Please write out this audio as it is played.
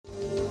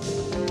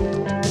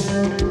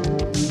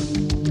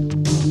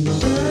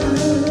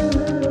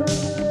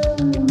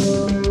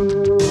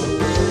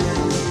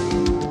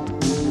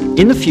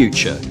In the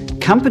future,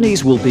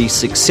 companies will be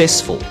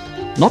successful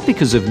not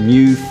because of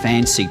new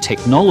fancy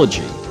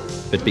technology,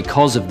 but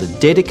because of the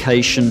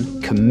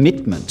dedication,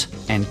 commitment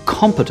and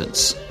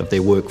competence of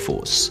their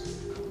workforce.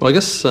 Well, I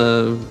guess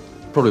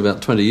probably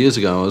about 20 years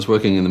ago I was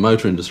working in the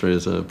motor industry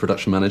as a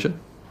production manager,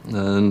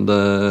 and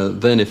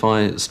then if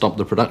I stopped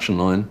the production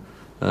line,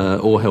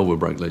 all hell would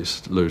break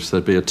loose.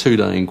 There'd be a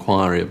 2-day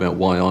inquiry about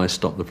why I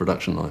stopped the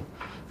production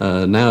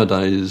line.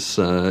 Nowadays,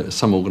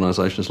 some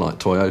organisations like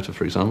Toyota,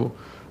 for example,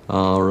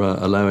 are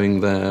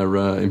allowing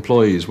their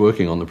employees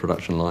working on the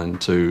production line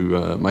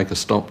to make a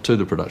stop to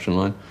the production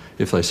line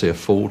if they see a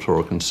fault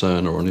or a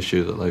concern or an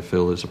issue that they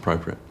feel is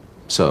appropriate.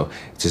 So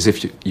it's as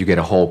if you get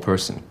a whole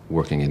person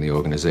working in the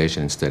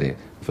organisation instead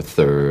of a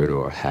third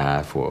or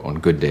half or, on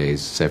good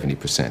days,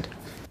 70%.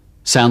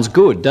 Sounds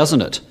good,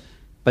 doesn't it?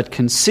 But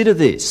consider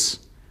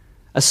this.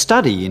 A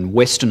study in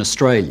Western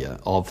Australia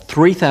of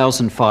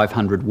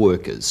 3,500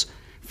 workers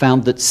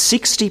found that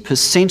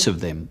 60% of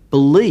them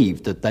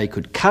believed that they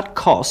could cut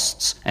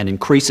costs and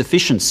increase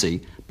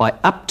efficiency by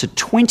up to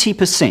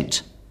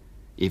 20%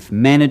 if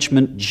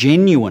management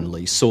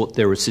genuinely sought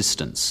their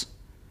assistance.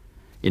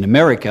 In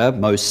America,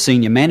 most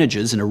senior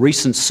managers in a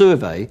recent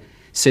survey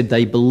said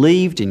they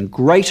believed in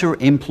greater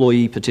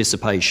employee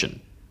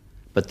participation,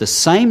 but the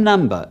same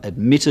number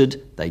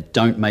admitted they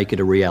don't make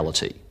it a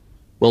reality.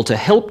 Well, to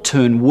help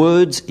turn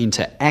words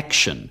into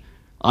action,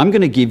 I'm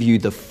going to give you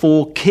the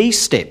 4 key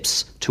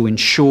steps to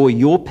ensure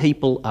your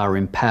people are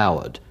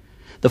empowered.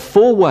 The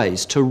 4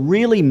 ways to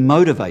really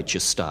motivate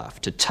your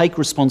staff to take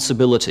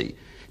responsibility,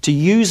 to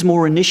use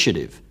more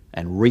initiative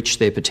and reach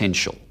their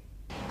potential.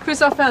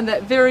 Chris, I found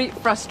that very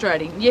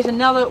frustrating. Yet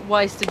another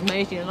wasted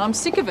meeting, and I'm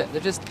sick of it.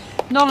 There's just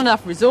not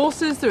enough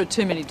resources, there are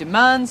too many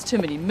demands, too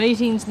many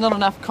meetings, not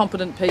enough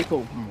competent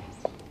people.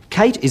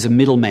 Kate is a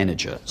middle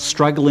manager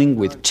struggling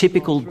with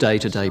typical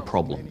day-to-day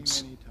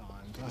problems.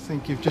 I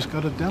think you've just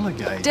got to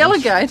delegate.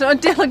 Delegate? I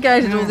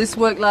delegated all this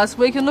work last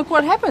week and look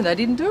what happened. They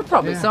didn't do it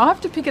properly, so I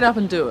have to pick it up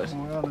and do it.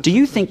 Do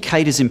you think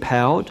Kate is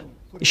empowered?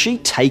 Is she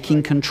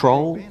taking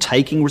control,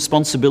 taking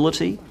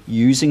responsibility,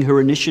 using her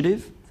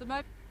initiative?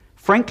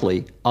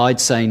 Frankly,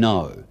 I'd say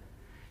no.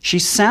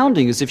 She's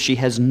sounding as if she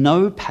has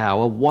no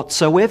power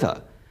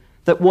whatsoever,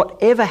 that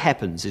whatever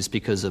happens is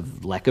because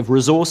of lack of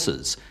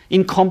resources,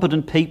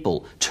 incompetent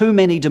people, too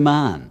many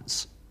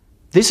demands.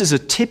 This is a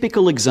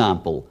typical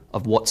example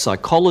of what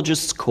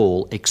psychologists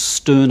call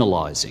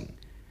externalising,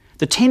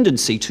 the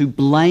tendency to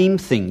blame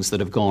things that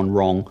have gone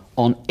wrong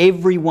on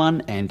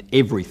everyone and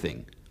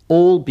everything,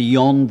 all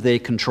beyond their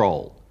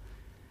control.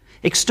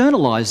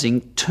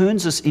 Externalising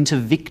turns us into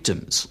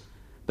victims,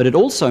 but it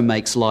also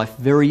makes life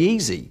very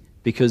easy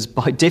because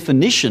by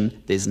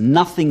definition there's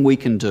nothing we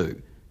can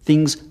do.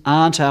 Things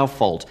aren't our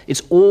fault.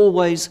 It's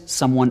always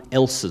someone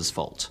else's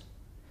fault.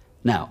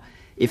 Now,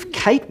 if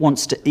Kate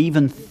wants to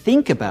even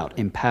think about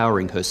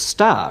empowering her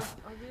staff,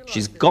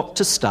 she's got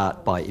to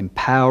start by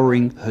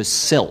empowering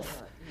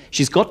herself.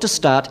 She's got to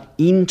start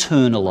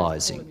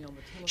internalising.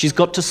 She's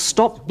got to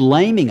stop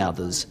blaming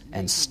others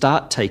and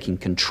start taking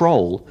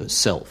control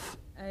herself.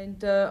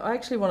 And I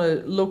actually want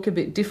to look a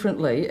bit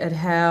differently at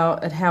how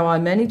I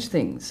manage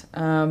things.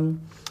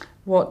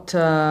 What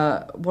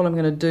I'm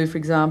going to do, for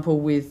example,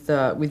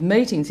 with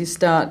meetings is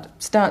start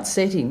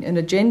setting an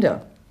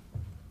agenda.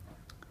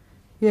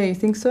 Yeah, you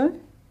think so?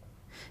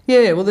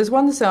 Yeah, well, there's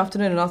one this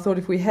afternoon, and I thought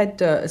if we had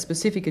a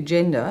specific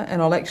agenda,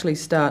 and I'll actually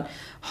start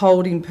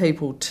holding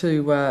people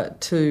to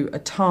a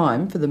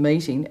time for the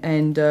meeting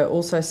and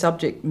also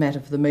subject matter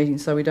for the meeting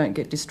so we don't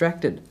get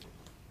distracted.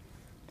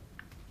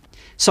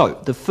 So,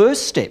 the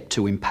first step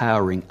to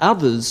empowering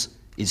others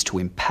is to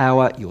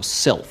empower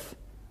yourself.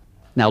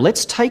 Now,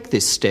 let's take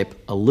this step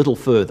a little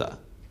further.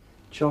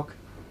 Jock,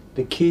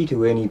 the key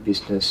to any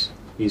business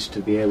is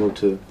to be able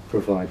to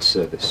provide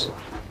service.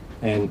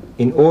 And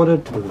in order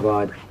to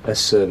provide a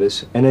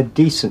service, and a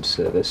decent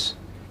service,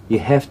 you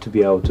have to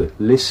be able to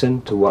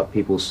listen to what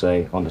people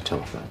say on the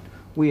telephone.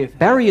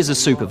 Barry is a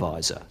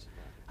supervisor.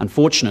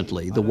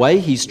 Unfortunately, the way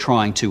he's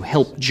trying to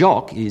help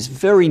Jock is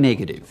very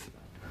negative.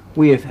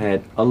 We have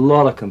had a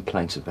lot of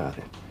complaints about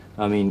it.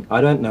 I mean,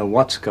 I don't know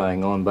what's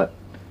going on, but,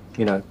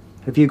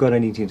 have you got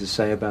anything to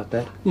say about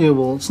that? Yeah,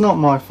 well, it's not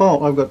my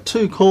fault. I've got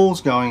 2 calls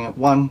going at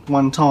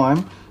one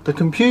time. The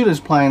computer's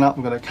playing up.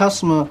 I've got a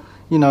customer,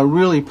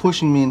 really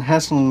pushing me and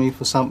hassling me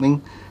for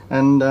something.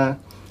 And,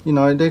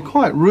 they're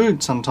quite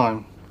rude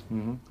sometimes.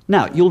 Mm-hmm.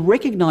 Now, you'll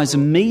recognise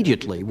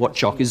immediately what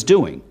Jock is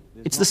doing.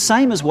 It's the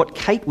same as what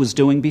Kate was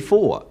doing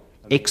before,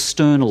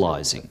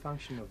 externalising,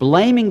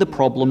 blaming the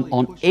problem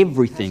on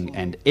everything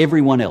and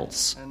everyone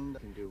else.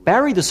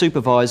 Barry, the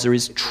supervisor,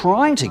 is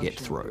trying to get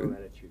through.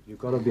 You've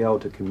got to be able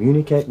to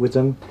communicate with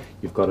them,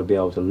 you've got to be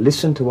able to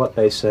listen to what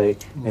they say,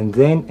 and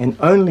then, and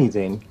only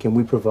then, can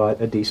we provide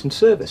a decent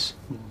service.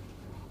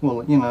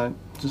 Well,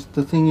 just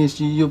the thing is,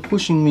 you're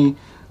pushing me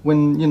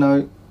when,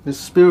 the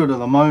spirit of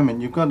the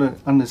moment. You've got to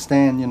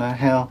understand,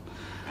 how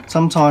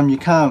sometimes you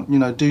can't,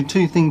 do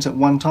 2 things at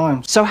one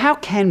time. So how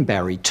can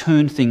Barry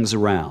turn things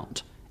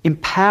around?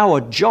 Empower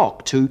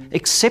Jock to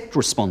accept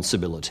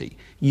responsibility,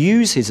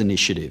 use his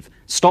initiative,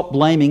 Stop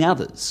blaming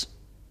others.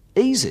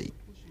 Easy.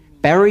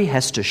 Barry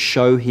has to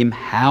show him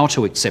how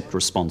to accept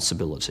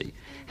responsibility,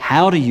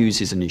 how to use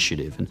his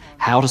initiative, and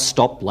how to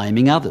stop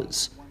blaming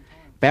others.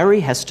 Barry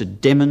has to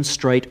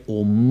demonstrate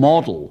or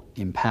model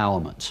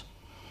empowerment.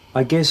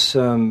 I guess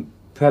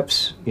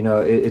perhaps,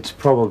 it's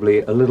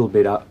probably a little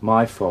bit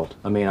my fault.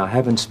 I mean, I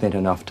haven't spent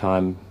enough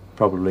time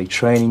probably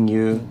training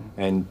you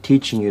and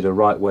teaching you the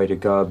right way to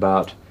go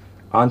about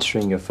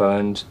answering your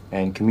phones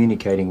and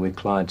communicating with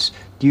clients.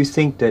 Do you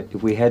think that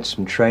if we had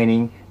some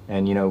training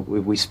and, if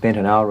we spent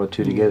an hour or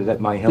two together, that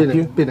might help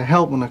you? A bit of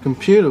help on a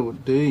computer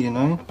would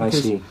do, I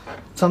see.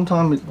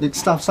 Sometimes it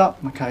stuffs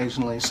up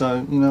occasionally,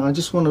 so, I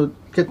just want to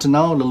get to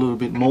know it a little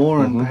bit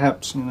more and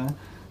perhaps,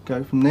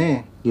 go from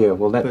there. Yeah,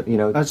 well, that,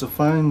 But as a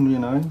phone,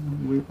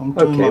 I'm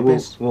doing my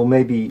best. Well,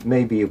 maybe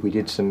if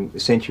we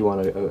sent you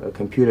on a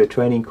computer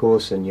training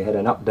course and you had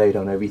an update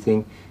on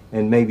everything,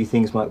 and maybe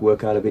things might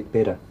work out a bit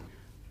better.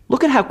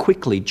 Look at how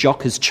quickly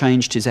Jock has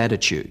changed his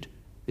attitude.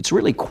 It's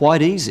really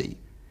quite easy.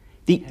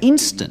 The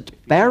instant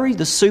Barry,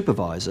 the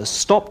supervisor,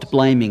 stopped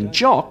blaming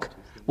Jock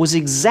was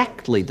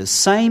exactly the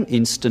same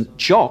instant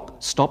Jock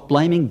stopped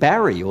blaming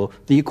Barry or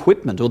the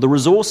equipment or the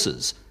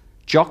resources.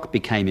 Jock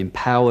became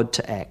empowered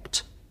to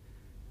act.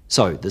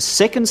 So the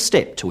second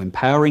step to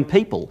empowering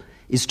people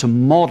is to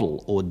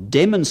model or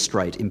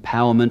demonstrate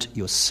empowerment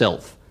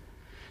yourself.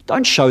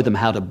 Don't show them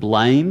how to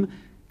blame,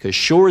 because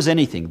sure as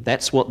anything,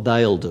 that's what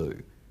they'll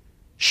do.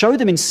 Show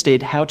them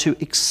instead how to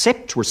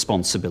accept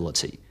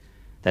responsibility.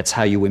 That's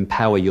how you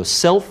empower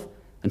yourself,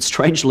 and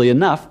strangely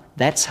enough,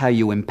 that's how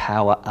you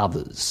empower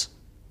others.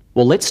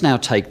 Well, let's now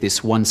take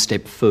this one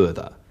step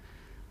further.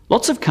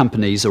 Lots of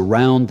companies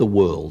around the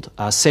world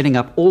are setting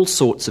up all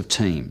sorts of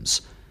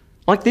teams,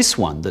 like this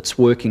one that's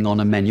working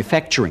on a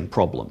manufacturing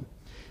problem.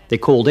 They're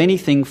called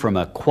anything from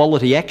a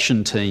quality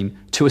action team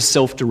to a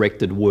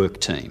self-directed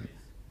work team.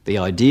 The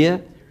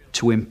idea?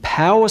 To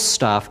empower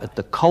staff at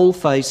the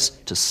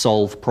coalface to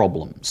solve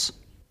problems.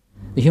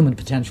 The human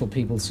potential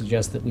people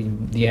suggest that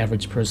the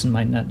average person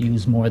might not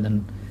use more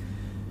than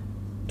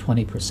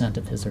 20%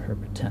 of his or her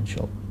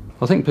potential.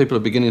 I think people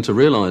are beginning to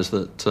realise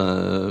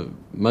that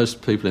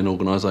most people in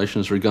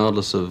organisations,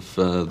 regardless of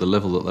the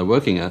level that they're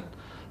working at,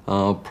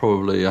 are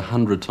probably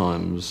 100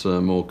 times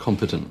more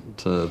competent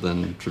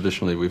than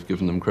traditionally we've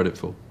given them credit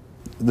for.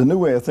 The new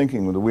way of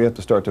thinking that we have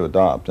to start to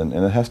adopt, and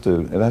it has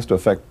to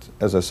affect,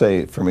 as I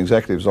say, from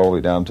executives all the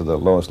way down to the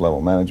lowest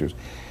level managers,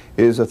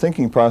 is a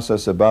thinking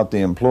process about the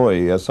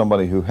employee as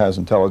somebody who has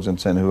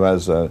intelligence and who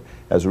has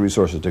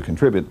resources to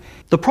contribute.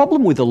 The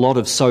problem with a lot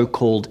of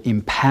so-called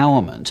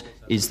empowerment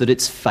is that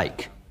it's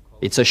fake.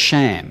 It's a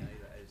sham.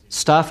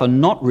 Staff are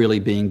not really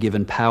being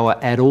given power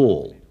at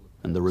all.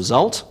 And the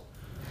result?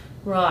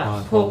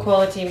 Right, poor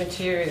quality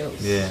materials.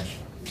 Yeah.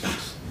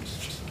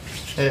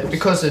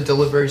 Because the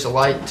deliveries are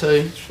late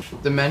too,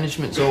 the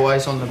management's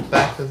always on the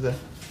back of the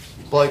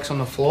blokes on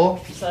the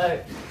floor.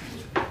 So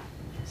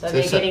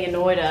they're getting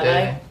annoyed, are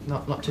they?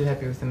 Not too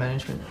happy with the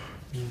management.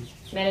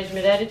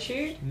 Management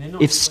attitude?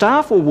 If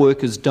staff or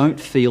workers don't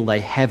feel they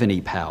have any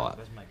power,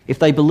 if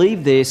they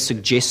believe their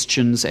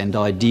suggestions and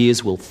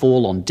ideas will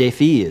fall on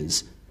deaf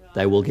ears,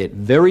 they will get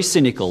very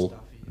cynical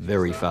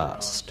very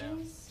fast.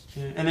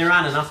 Yeah. And there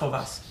aren't enough of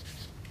us.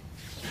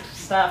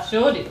 Staff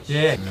shortage?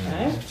 Yeah.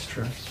 Okay. That's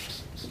true.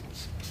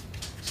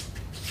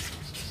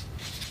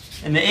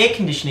 And the air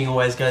conditioning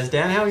always goes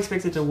down. How are we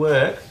expected to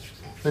work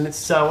when it's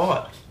so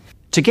hot?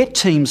 To get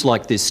teams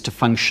like this to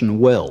function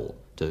well,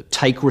 to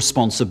take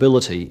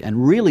responsibility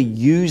and really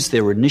use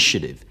their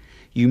initiative,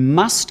 you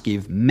must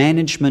give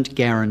management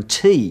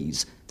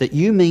guarantees that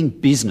you mean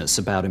business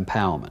about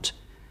empowerment.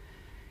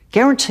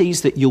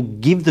 Guarantees that you'll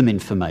give them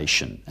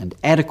information and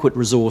adequate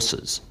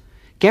resources.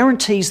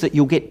 Guarantees that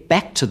you'll get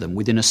back to them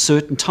within a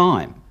certain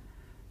time.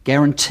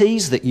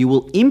 Guarantees that you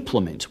will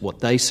implement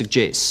what they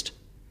suggest.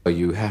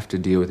 You have to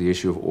deal with the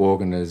issue of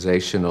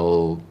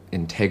organizational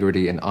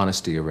integrity and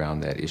honesty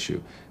around that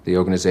issue. The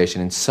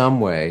organization in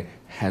some way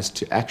has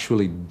to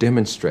actually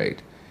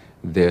demonstrate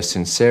their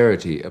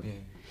sincerity.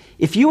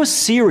 If you are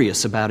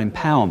serious about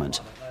empowerment,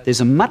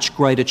 there's a much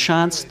greater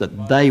chance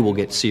that they will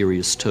get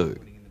serious too.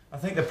 I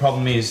think the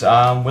problem is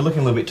we're looking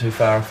a little bit too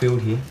far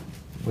afield here.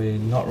 We're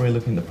not really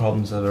looking at the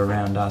problems that are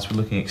around us. We're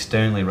looking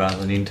externally rather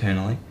than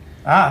internally.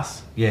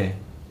 Us? Yeah.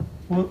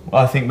 Well,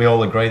 I think we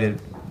all agree that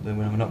we're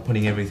not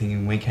putting everything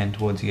in we can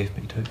towards the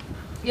FP2.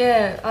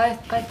 Yeah,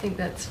 I think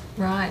that's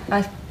right.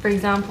 For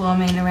example,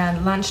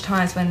 around lunch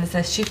times when there's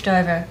a shift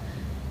over,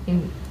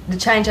 the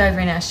changeover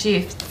in our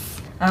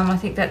shifts, I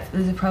think that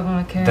there's a problem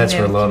occurring. That's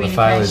where a lot of the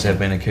failures have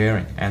been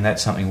occurring, and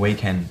that's something we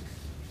can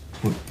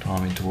put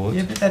time in towards.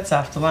 Yeah, but that's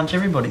after lunch.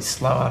 Everybody's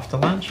slow after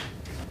lunch.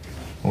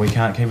 Well, we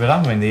can't keep it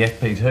up. The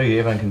FP2,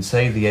 everyone can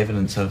see the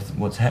evidence of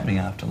what's happening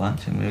after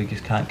lunch, and we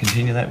just can't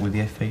continue that with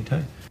the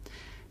FP2.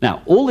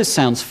 Now, all this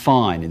sounds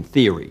fine in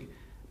theory,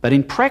 but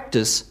in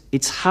practice,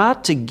 it's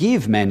hard to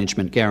give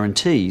management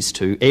guarantees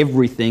to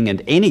everything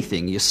and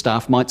anything your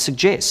staff might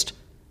suggest.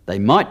 They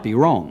might be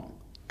wrong.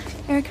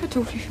 Eric, can I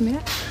talk to you for a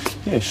minute?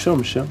 Yeah, sure,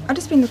 Michelle. I've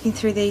just been looking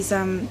through these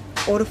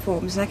order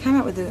forms and I came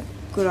up with a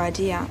good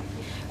idea.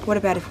 what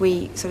about if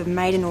we sort of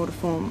made an order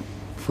form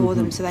for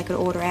them so they could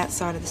order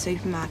outside of the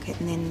supermarket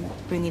and then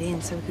bring it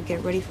in so we could get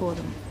it ready for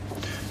them?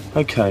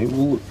 Okay,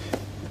 well,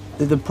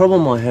 the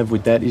problem I have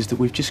with that is that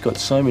we've just got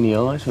so many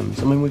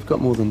items. I mean, we've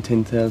got more than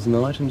 10,000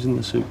 items in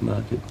the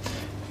supermarket.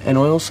 And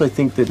I also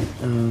think that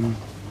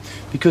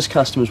because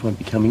customers won't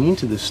be coming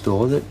into the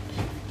store, that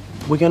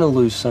we're going to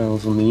lose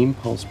sales on the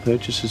impulse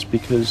purchases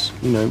because,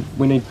 you know,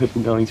 we need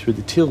people going through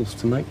the tills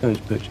to make those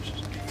purchases.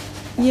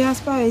 Yeah, I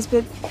suppose,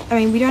 but, I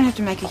mean, we don't have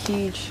to make a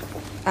huge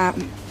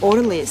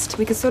order list.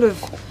 We could sort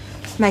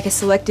of make a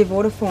selective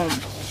order form,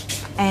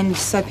 and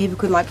so people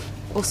could, like,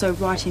 also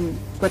write in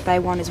what they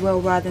want as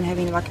well, rather than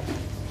having, like,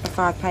 a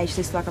 5-page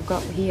list like I've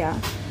got here.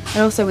 And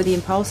also with the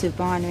impulsive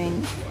buying, I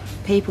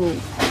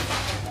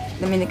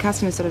mean, the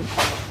customers sort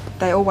of,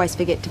 they always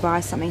forget to buy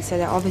something, so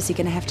they're obviously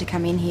going to have to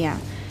come in here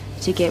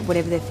to get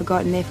whatever they've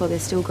forgotten, therefore they're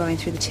still going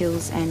through the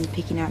tills and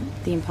picking up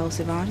the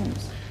impulsive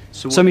items.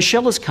 So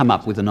Michelle has come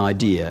up with an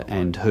idea,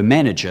 and her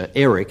manager,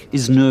 Eric,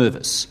 is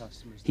nervous.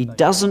 He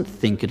doesn't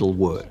think it'll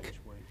work.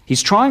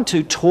 He's trying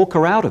to talk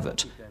her out of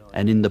it,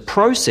 and in the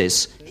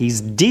process,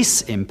 he's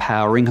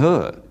disempowering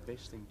her.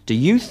 Do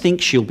you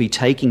think she'll be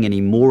taking any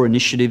more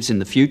initiatives in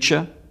the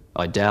future?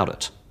 I doubt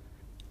it.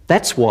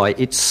 That's why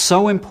it's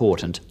so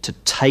important to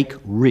take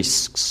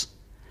risks.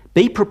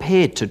 Be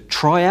prepared to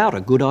try out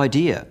a good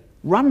idea.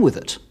 Run with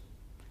it.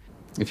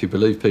 If you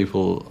believe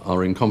people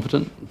are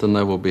incompetent, then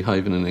they will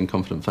behave in an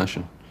incompetent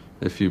fashion.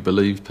 If you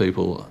believe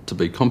people to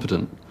be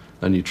competent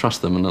and you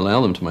trust them and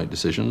allow them to make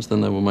decisions, then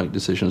they will make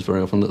decisions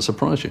very often that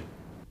surprise you.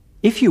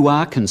 If you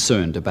are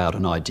concerned about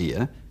an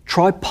idea,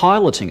 try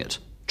piloting it.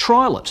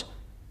 Trial it.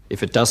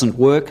 If it doesn't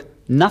work,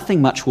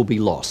 nothing much will be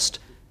lost,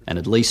 and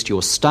at least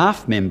your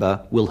staff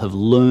member will have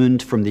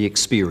learned from the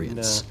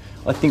experience.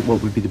 I think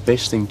what would be the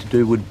best thing to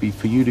do would be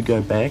for you to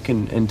go back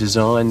and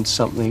design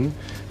something,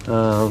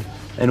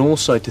 and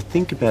also to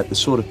think about the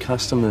sort of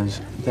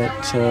customers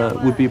that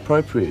would be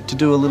appropriate, to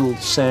do a little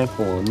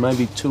sample on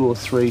maybe 2 or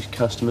 3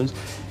 customers,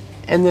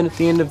 and then at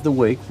the end of the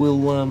week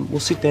we'll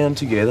sit down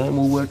together and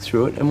we'll work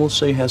through it and we'll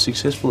see how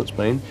successful it's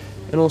been,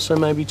 and also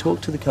maybe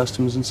talk to the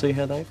customers and see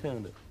how they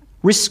found it.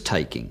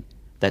 Risk-taking.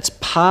 That's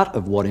part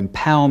of what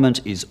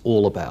empowerment is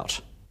all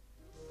about.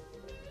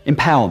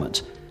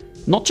 Empowerment.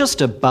 Not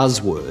just a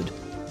buzzword,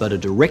 but a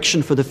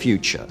direction for the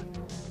future.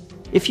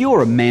 If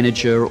you're a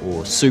manager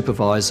or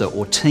supervisor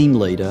or team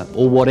leader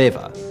or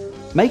whatever,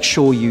 make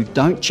sure you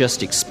don't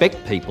just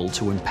expect people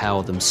to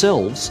empower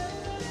themselves.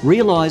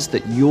 Realise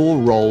that your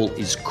role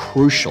is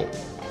crucial.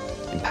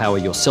 Empower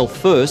yourself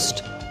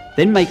first,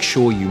 then make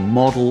sure you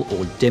model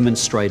or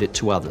demonstrate it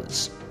to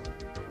others.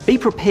 Be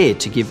prepared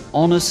to give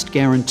honest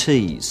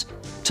guarantees,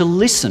 to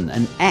listen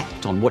and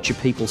act on what your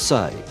people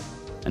say.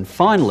 And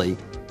finally,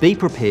 be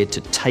prepared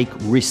to take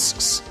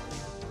risks.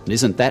 And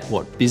isn't that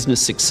what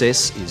business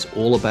success is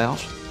all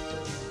about?